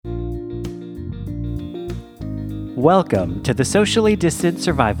Welcome to the Socially Distant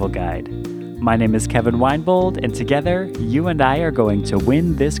Survival Guide. My name is Kevin Winebold, and together, you and I are going to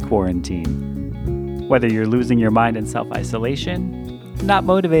win this quarantine. Whether you're losing your mind in self-isolation, not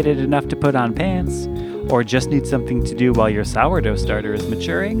motivated enough to put on pants, or just need something to do while your sourdough starter is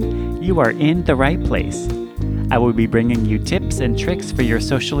maturing, you are in the right place. I will be bringing you tips and tricks for your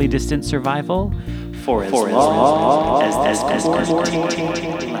socially distant survival for as long as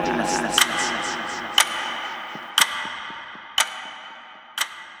quarantine lasts.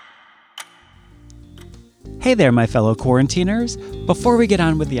 Hey there, my fellow quarantiners. Before we get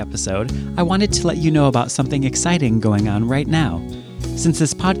on with the episode, I wanted to let you know about something exciting going on right now. Since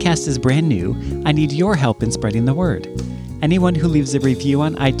this podcast is brand new, I need your help in spreading the word. Anyone who leaves a review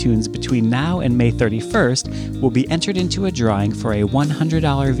on iTunes between now and May 31st will be entered into a drawing for a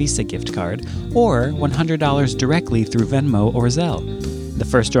 $100 Visa gift card or $100 directly through Venmo or Zelle. The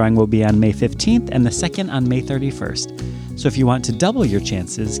first drawing will be on May 15th and the second on May 31st. So if you want to double your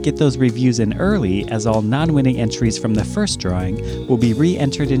chances, get those reviews in early, as all non-winning entries from the first drawing will be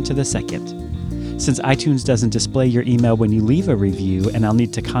re-entered into the second. Since iTunes doesn't display your email when you leave a review and I'll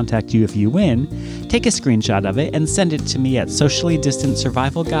need to contact you if you win, take a screenshot of it and send it to me at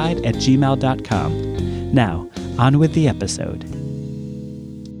sociallydistantsurvivalguide@gmail.com. Now, on with the episode.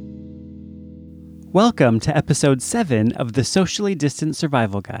 Welcome to episode 7 of the Socially Distant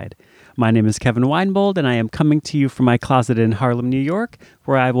Survival Guide. My name is Kevin Winebold, and I am coming to you from my closet in Harlem, New York,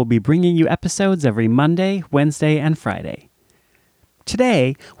 where I will be bringing you episodes every Monday, Wednesday, and Friday.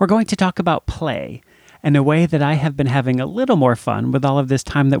 Today, we're going to talk about play, in a way that I have been having a little more fun with all of this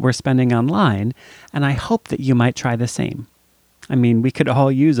time that we're spending online, and I hope that you might try the same. I mean, we could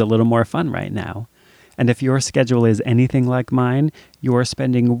all use a little more fun right now. And if your schedule is anything like mine, you're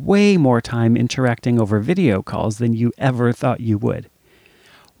spending way more time interacting over video calls than you ever thought you would.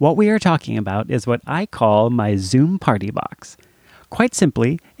 What we are talking about is what I call my Zoom party box. Quite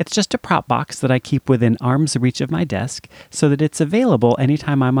simply, it's just a prop box that I keep within arm's reach of my desk so that it's available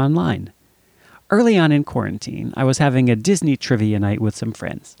anytime I'm online. Early on in quarantine, I was having a Disney trivia night with some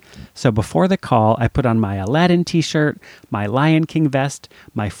friends. So before the call, I put on my Aladdin t-shirt, my Lion King vest,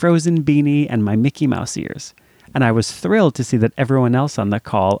 my Frozen beanie, and my Mickey Mouse ears. And I was thrilled to see that everyone else on the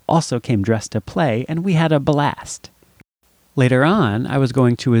call also came dressed to play, and we had a blast. Later on, I was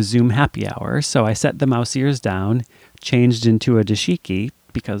going to a Zoom happy hour, so I set the mouse ears down, changed into a dashiki,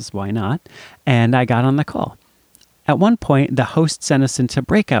 because why not, and I got on the call. At one point, the host sent us into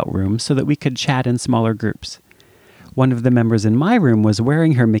breakout rooms so that we could chat in smaller groups. One of the members in my room was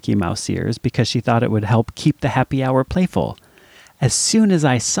wearing her Mickey Mouse ears because she thought it would help keep the happy hour playful. As soon as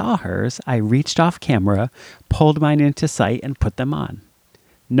I saw hers, I reached off camera, pulled mine into sight, and put them on.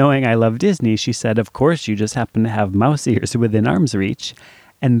 Knowing I love Disney, she said, "Of course, you just happen to have mouse ears within arm's reach."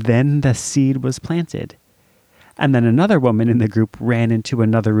 And then the seed was planted. And then another woman in the group ran into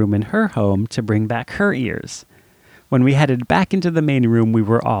another room in her home to bring back her ears. When we headed back into the main room, we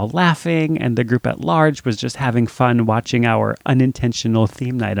were all laughing, and the group at large was just having fun watching our unintentional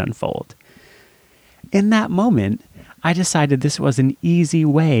theme night unfold. In that moment, I decided this was an easy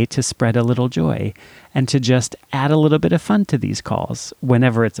way to spread a little joy and to just add a little bit of fun to these calls,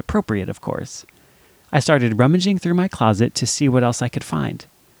 whenever it's appropriate, of course. I started rummaging through my closet to see what else I could find.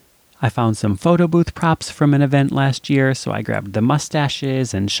 I found some photo booth props from an event last year, so I grabbed the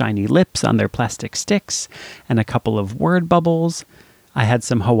mustaches and shiny lips on their plastic sticks and a couple of word bubbles. I had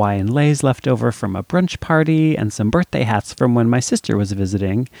some Hawaiian leis left over from a brunch party and some birthday hats from when my sister was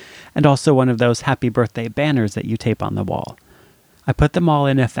visiting, and also one of those happy birthday banners that you tape on the wall. I put them all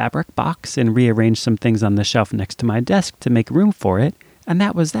in a fabric box and rearranged some things on the shelf next to my desk to make room for it, and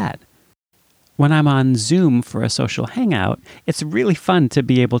that was that. When I'm on Zoom for a social hangout, it's really fun to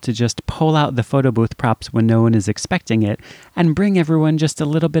be able to just pull out the photo booth props when no one is expecting it and bring everyone just a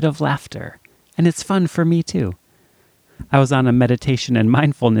little bit of laughter. And it's fun for me too. I was on a meditation and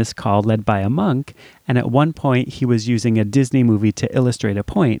mindfulness call led by a monk, and at one point he was using a Disney movie to illustrate a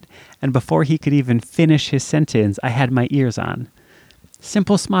point, and before he could even finish his sentence, I had my ears on.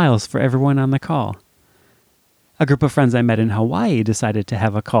 Simple smiles for everyone on the call. A group of friends I met in Hawaii decided to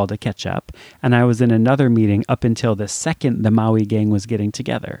have a call to catch up, and I was in another meeting up until the second the Maui gang was getting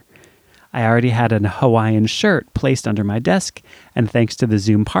together. I already had a Hawaiian shirt placed under my desk, and thanks to the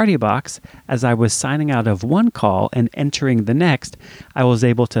Zoom party box, as I was signing out of one call and entering the next, I was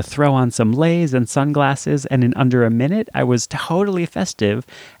able to throw on some leis and sunglasses, and in under a minute, I was totally festive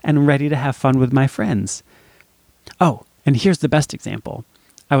and ready to have fun with my friends. Oh, and here's the best example.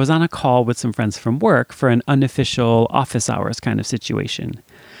 I was on a call with some friends from work for an unofficial office hours kind of situation.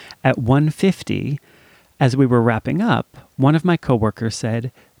 At 1:50, as we were wrapping up, one of my coworkers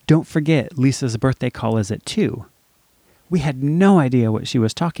said, "Don't forget, Lisa's birthday call is at 2. We had no idea what she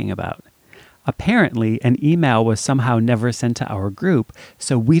was talking about. Apparently, an email was somehow never sent to our group,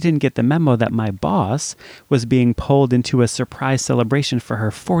 so we didn't get the memo that my boss was being pulled into a surprise celebration for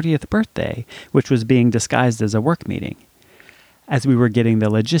her 40th birthday, which was being disguised as a work meeting. As we were getting the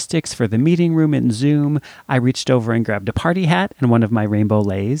logistics for the meeting room in Zoom, I reached over and grabbed a party hat and one of my rainbow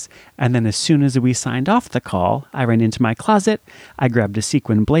leis, and then as soon as we signed off the call, I ran into my closet, I grabbed a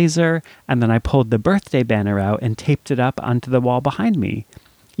sequin blazer, and then I pulled the birthday banner out and taped it up onto the wall behind me.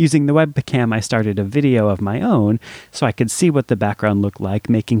 Using the webcam, I started a video of my own so I could see what the background looked like,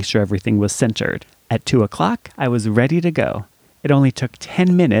 making sure everything was centered. At 2 o'clock, I was ready to go. It only took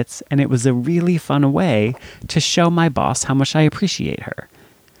 10 minutes, and it was a really fun way to show my boss how much I appreciate her.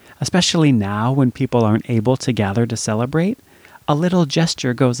 Especially now when people aren't able to gather to celebrate, a little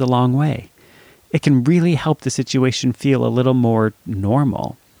gesture goes a long way. It can really help the situation feel a little more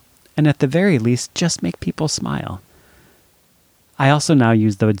normal, and at the very least, just make people smile. I also now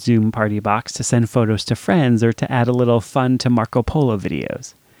use the Zoom party box to send photos to friends or to add a little fun to Marco Polo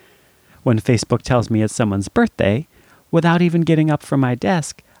videos. When Facebook tells me it's someone's birthday, without even getting up from my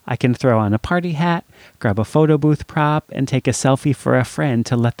desk, I can throw on a party hat, grab a photo booth prop, and take a selfie for a friend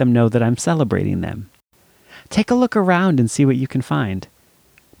to let them know that I'm celebrating them. Take a look around and see what you can find.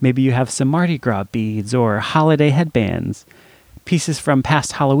 Maybe you have some Mardi Gras beads or holiday headbands. Pieces from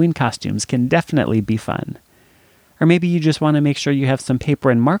past Halloween costumes can definitely be fun. Or maybe you just want to make sure you have some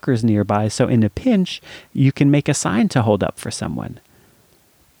paper and markers nearby so in a pinch, you can make a sign to hold up for someone.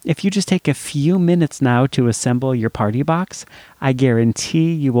 If you just take a few minutes now to assemble your party box, I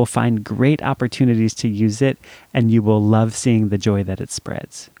guarantee you will find great opportunities to use it, and you will love seeing the joy that it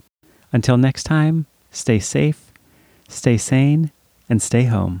spreads. Until next time, stay safe, stay sane, and stay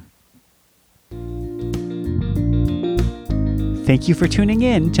home. Thank you for tuning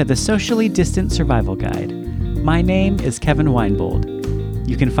in to the Socially Distant Survival Guide. My name is Kevin Winebold.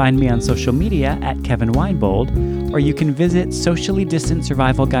 You can find me on social media at Kevin Winebold, or you can visit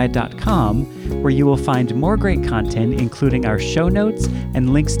sociallydistantsurvivalguide.com, where you will find more great content, including our show notes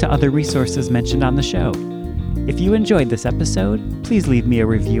and links to other resources mentioned on the show. If you enjoyed this episode, please leave me a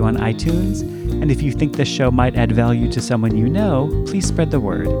review on iTunes, and if you think this show might add value to someone you know, please spread the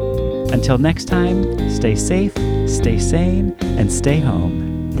word. Until next time, stay safe, stay sane, and stay home.